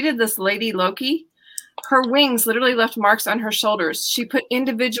cosplay. She did this Lady Loki. Her wings literally left marks on her shoulders. She put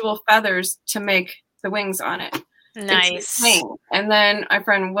individual feathers to make the wings on it. Nice. And then my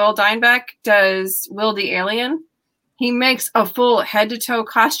friend Will Dinebeck does Will the Alien. He makes a full head-to-toe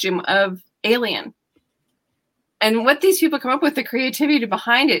costume of Alien. And what these people come up with, the creativity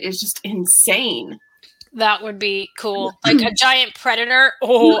behind it, is just insane. That would be cool. Like a giant predator.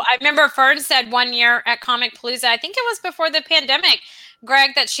 Oh, I remember Fern said one year at Comicpalooza, I think it was before the pandemic,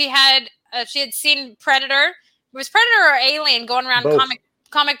 Greg, that she had seen Predator. It was Predator or Alien going around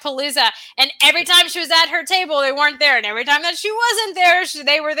Comicpalooza. And every time she was at her table, they weren't there. And every time that she wasn't there,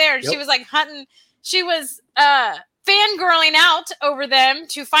 they were there. Yep. She was like hunting. She was fangirling out over them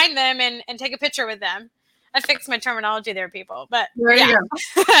to find them and take a picture with them. I fixed my terminology there, people. But yeah,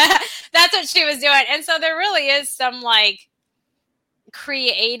 that's what she was doing. And so there really is some like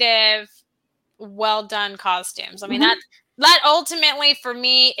creative, well done costumes. I mean, that ultimately for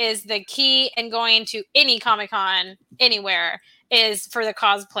me is the key in going to any Comic-Con anywhere is for the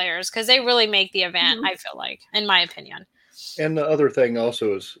cosplayers, because they really make the event, I feel like, in my opinion. And the other thing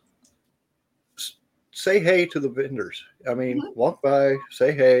also is say hey to the vendors. I mean, walk by,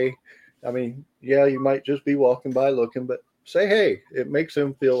 say hey. I mean, yeah, you might just be walking by looking, but say hey. It makes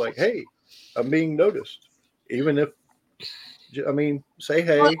them feel like, hey, I'm being noticed. Even if, say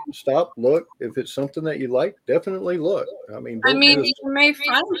hey, stop, look. If it's something that you like, definitely look. You may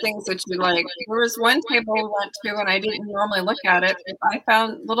find things that you like. There was one table we went to, and I didn't normally look at it. I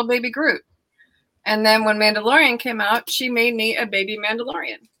found little baby Groot. And then when Mandalorian came out, she made me a baby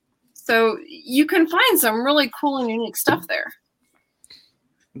Mandalorian. So you can find some really cool and unique stuff there.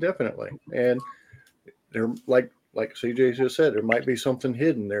 Definitely. And there, like CJ just said, there might be something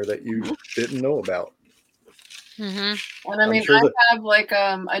hidden there that you didn't know about. And I have like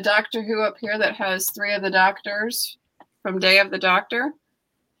a Doctor Who up here that has 3 of the Doctors from Day of the Doctor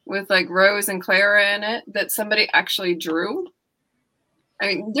with like Rose and Clara in it that somebody actually drew. I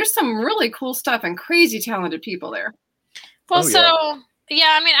mean, there's some really cool stuff and crazy talented people there. Well,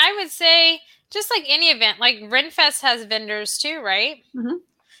 I would say just like any event, like Renfest has vendors too, right?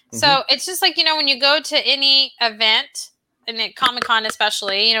 So it's just like, when you go to any event, and at Comic-Con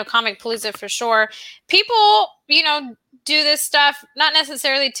especially, Comicpalooza for sure, people, do this stuff, not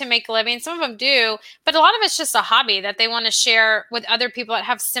necessarily to make a living. Some of them do, but a lot of it's just a hobby that they want to share with other people that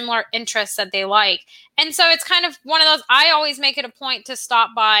have similar interests that they like. And so it's kind of one of those, I always make it a point to stop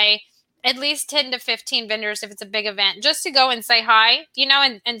by at least 10 to 15 vendors if it's a big event, just to go and say hi,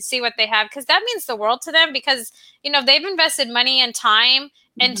 and see what they have. Because that means the world to them, because, they've invested money and time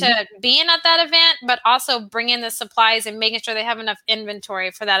into being at that event, but also bringing the supplies and making sure they have enough inventory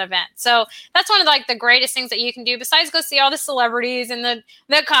for that event. So that's one of the greatest things that you can do, besides go see all the celebrities and the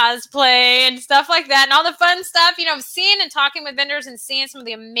cosplay and stuff like that and all the fun stuff, seeing and talking with vendors and seeing some of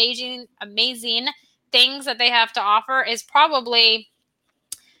the amazing things that they have to offer is probably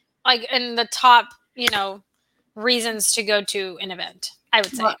in the top, reasons to go to an event, I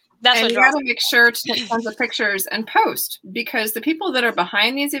would say. That's and what you got to make sure to take tons of pictures and post, because the people that are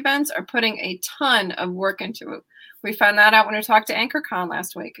behind these events are putting a ton of work into it. We found that out when we talked to AnchorCon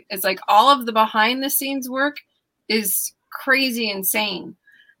last week. It's all of the behind the scenes work is crazy insane.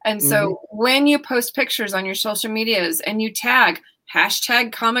 And so when you post pictures on your social medias and you tag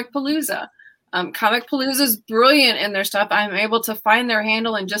 #Comicpalooza, Comicpalooza is brilliant in their stuff. I'm able to find their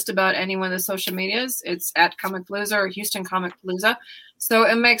handle in just about any one of the social medias. It's at Comicpalooza or Houston Comicpalooza. So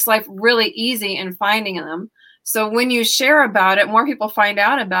it makes life really easy in finding them. So when you share about it, more people find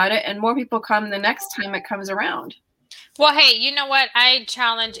out about it, and more people come the next time it comes around. Well, hey, you know what? I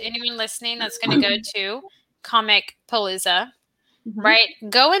challenge anyone listening that's going to go to Comicpalooza, right?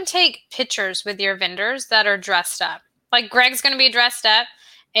 Go and take pictures with your vendors that are dressed up. Greg's going to be dressed up.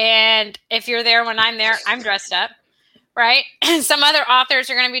 And if you're there when I'm there, I'm dressed up, right? Some other authors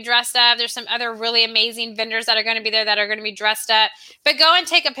are going to be dressed up. There's some other really amazing vendors that are going to be there that are going to be dressed up. But go and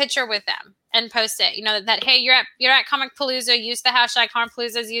take a picture with them and post it. That hey, you're at Comicpalooza. Use the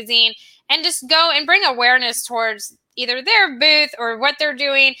 #Comicpalooza using, and just go and bring awareness towards either their booth or what they're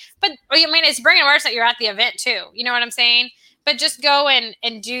doing. But it's bringing awareness that you're at the event too. You know what I'm saying? But just go and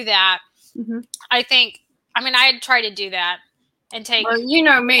do that. I think. I'd try to do that. And take me,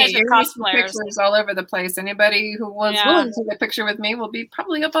 you're pictures all over the place. Anybody who was willing to take a picture with me will be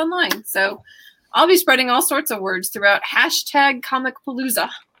probably up online. So I'll be spreading all sorts of words throughout #Comicpalooza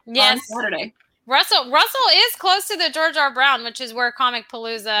on Saturday. Russell is close to the George R. Brown, which is where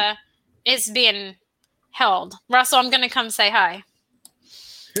Comicpalooza is being held. Russell, I'm going to come say hi.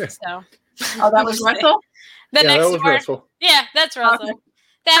 So, that was Russell? That was Russell. Yeah, that's Russell. Okay.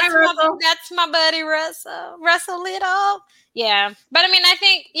 That's my buddy Russell Little. Yeah, but I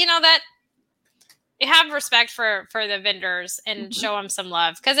think that you have respect for the vendors and show them some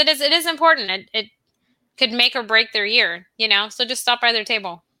love, because it is important. It could make or break their year, So just stop by their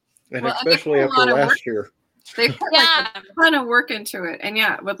table. And especially after last year, they put a ton of work into it. And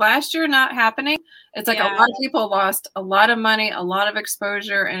with last year not happening, it's a lot of people lost a lot of money, a lot of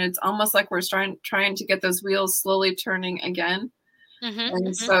exposure, and it's almost like we're trying to get those wheels slowly turning again.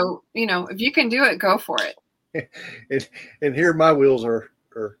 So, if you can do it, go for it. and here my wheels are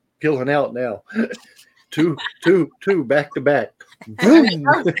peeling out now. two back to back. Boom. It's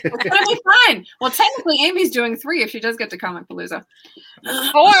gonna be fine. Well, technically, Amy's doing 3 if she does get to Comicpalooza. 4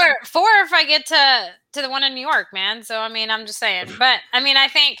 if I get to the one in New York, man. So I'm just saying. But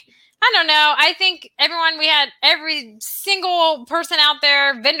I don't know. I think every single person out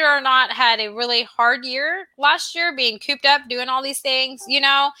there, vendor or not, had a really hard year last year, being cooped up, doing all these things,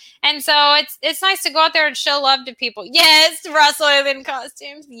 And so it's nice to go out there and show love to people. Yes, Russell in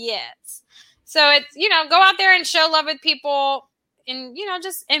costumes. Yes. So it's, go out there and show love with people and,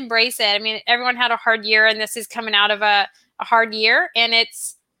 just embrace it. Everyone had a hard year, and this is coming out of a hard year, and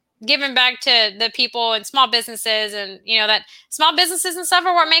it's giving back to the people and small businesses, and that small businesses and stuff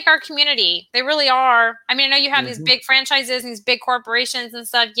are what make our community. They really are. I know you have these big franchises and these big corporations and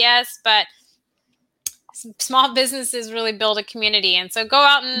stuff, yes, but small businesses really build a community. And so go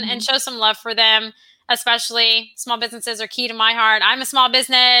out and show some love for them. Especially small businesses are key to my heart. I'm a small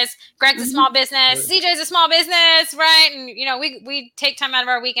business. Greg's a small business. CJ's a small business, right? And we take time out of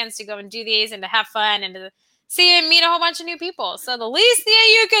our weekends to go and do these and to have fun and to see and meet a whole bunch of new people. So the least thing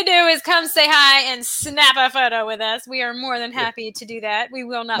you could do is come say hi and snap a photo with us. We are more than happy to do that. We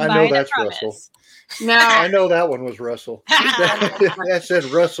will not buy it, I promise. Russell. No, I know that one was Russell. That said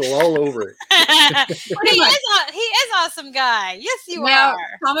Russell all over it. He is awesome guy. Yes, you are.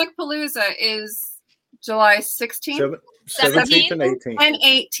 Comicpalooza is July 16th, 17th, and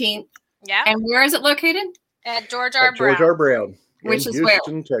 18th. Yeah. And where is it located? At George R. Brown. George R. Brown. Which is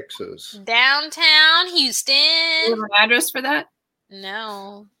Houston, Texas. Downtown Houston. Do you have an address for that?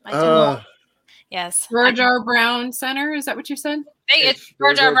 No. I don't. Yes. George R. Brown Center, is that what you said? It's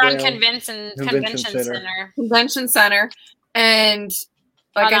George R. Brown Convention Center. Convention Center. And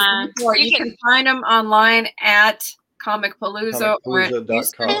like I said before, you can find them online at Comicpalooza or at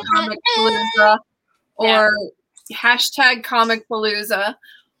Houston Comicpalooza or #Comicpalooza,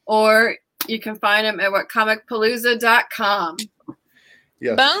 or you can find them at Comicpalooza.com.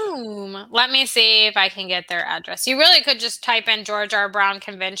 Yes. Boom. Let me see if I can get their address. You really could just type in George R. Brown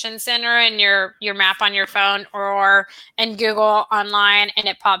Convention Center in your map on your phone or in Google online, and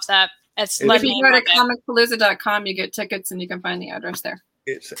it pops up. If you go to comicpalooza.com, you get tickets and you can find the address there.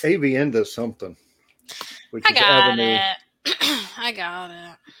 It's Avienda something. Which I got it. I got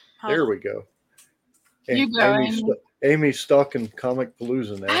it. There we go. You go, Amy's stalking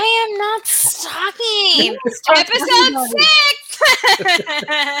Comicpalooza now. I am not stalking. Episode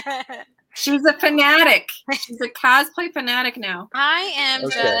 6. She's a fanatic. She's a cosplay fanatic now. I am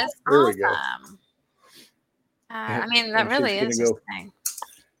just There awesome. we go. I mean, that really is just the thing.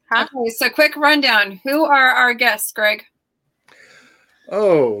 Huh? Okay, so quick rundown. Who are our guests, Greg?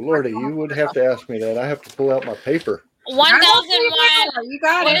 Oh, Lordy, you would have to ask me that. I have to pull out my paper. 1001. You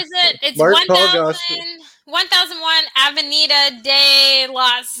got what it. is it? It's Mark 1001 Avenida de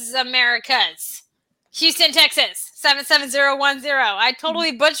las Americas, Houston, Texas, 77010. I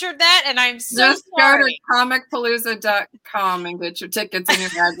totally butchered that, and I'm so Just sorry. go to comicpalooza.com and get your tickets and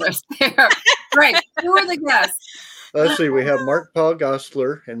your address there. Right. Who are the guests? Let's see. We have Mark Paul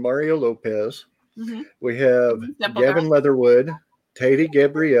Gosler and Mario Lopez. Mm-hmm. We have Simple Gavin guy. Leatherwood, Tati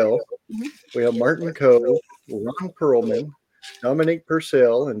Gabrielle. Mm-hmm. We have Martin Coe, Ron Perlman, Dominique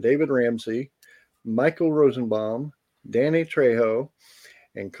Purcell, and David Ramsey, Michael Rosenbaum, Danny Trejo,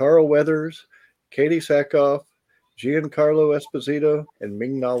 and Carl Weathers, Katie Sackhoff, Giancarlo Esposito, and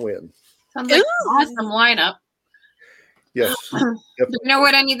Ming-Na Wen. Sounds like an awesome lineup. Yes. Do you know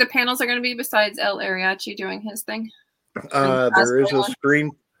what any of the panels are going to be besides El Ariachi doing his thing? There is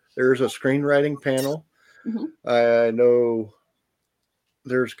a screenwriting panel. Mm-hmm. I know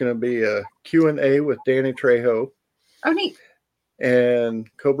there's going to be a Q&A with Danny Trejo. Oh, neat. And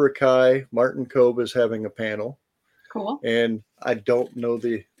Cobra Kai, Martin Cobe is having a panel. Cool. And I don't know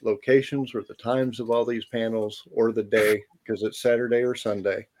the locations or the times of all these panels or the day because it's Saturday or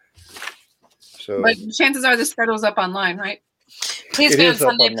Sunday. So, but chances are the schedule's up online, right? Please be on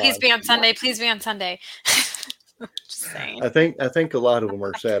Sunday. Please be on Sunday. Please be on Sunday. Just saying. I think a lot of them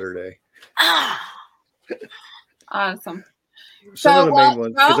are Saturday. Awesome. Some of the main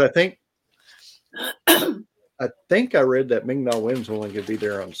ones, because I think I read that Ming-Na Wen's only going to be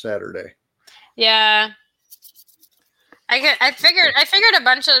there on Saturday. Yeah. I figured a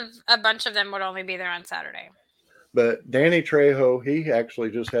bunch of them would only be there on Saturday. But Danny Trejo, he actually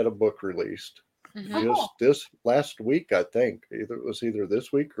just had a book released. Mm-hmm. Just this last week, I think. It was either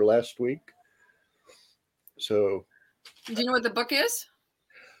this week or last week. So. Do you know what the book is?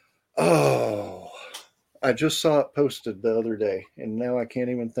 Oh, I just saw it posted the other day, and now I can't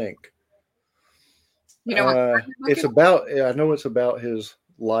even think. You know what? It's about. I know it's about his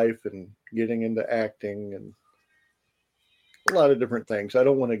life and getting into acting and a lot of different things. I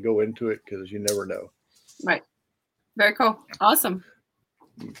don't want to go into it because you never know. Right. Very cool. Awesome.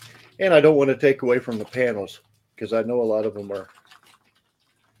 And I don't want to take away from the panels because I know a lot of them are.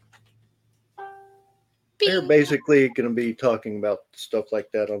 They're basically going to be talking about stuff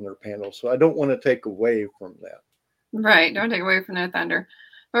like that on their panels. So I don't want to take away from that. Right. Don't take away from their thunder.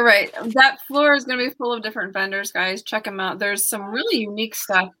 But right. That floor is going to be full of different vendors, guys. Check them out. There's some really unique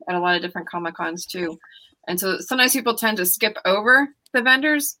stuff at a lot of different Comic-Cons too. And so sometimes people tend to skip over the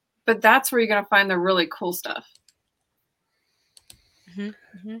vendors, but that's where you're going to find the really cool stuff.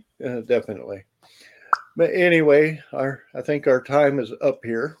 Mm-hmm. Definitely. But anyway, I think our time is up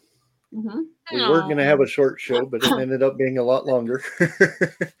here. Mm-hmm. We were going to have a short show, but it ended up being a lot longer.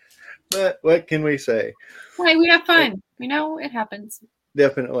 But what can we say? Hey, we have fun. It happens.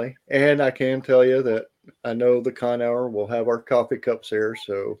 Definitely. And I can tell you that I know the Con Hour will have our coffee cups there.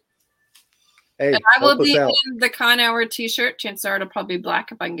 So, hey, and I will be out. in the Con Hour t-shirt. Chances are it'll probably be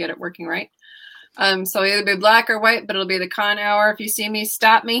black if I can get it working right. So either be black or white, but it'll be the Con Hour. If you see me,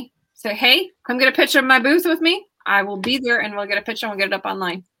 stop me. Say, hey, come get a picture of my booth with me. I will be there and we'll get a picture and we'll get it up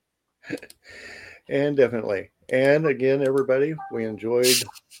online. And definitely. And again, everybody, we enjoyed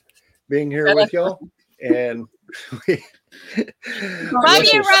being here with y'all. And we love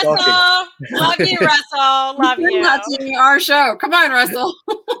you, Russell. Love you, Russell. Love you. You're not seeing our show. Come on, Russell.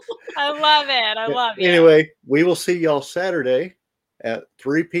 I love it. I love you. Anyway, we will see y'all Saturday at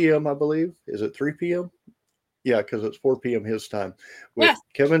 3 p.m., I believe. Is it 3 p.m.? Yeah, because it's 4 p.m. his time with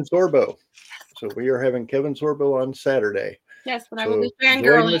Kevin Sorbo. So we are having Kevin Sorbo on Saturday. Yes, but I will be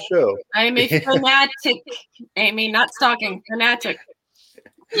fangirling. The show. I am a fanatic, Amy, not stalking. Fanatic.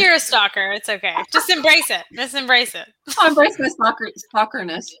 You're a stalker. It's okay. Just embrace it. Just embrace it. I'll embrace my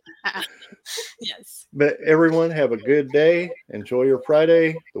stalkerness. Yes. But everyone have a good day. Enjoy your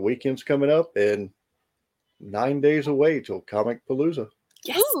Friday. The weekend's coming up and 9 days away till Comicpalooza.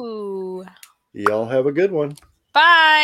 Yes. Ooh. Y'all have a good one. Bye.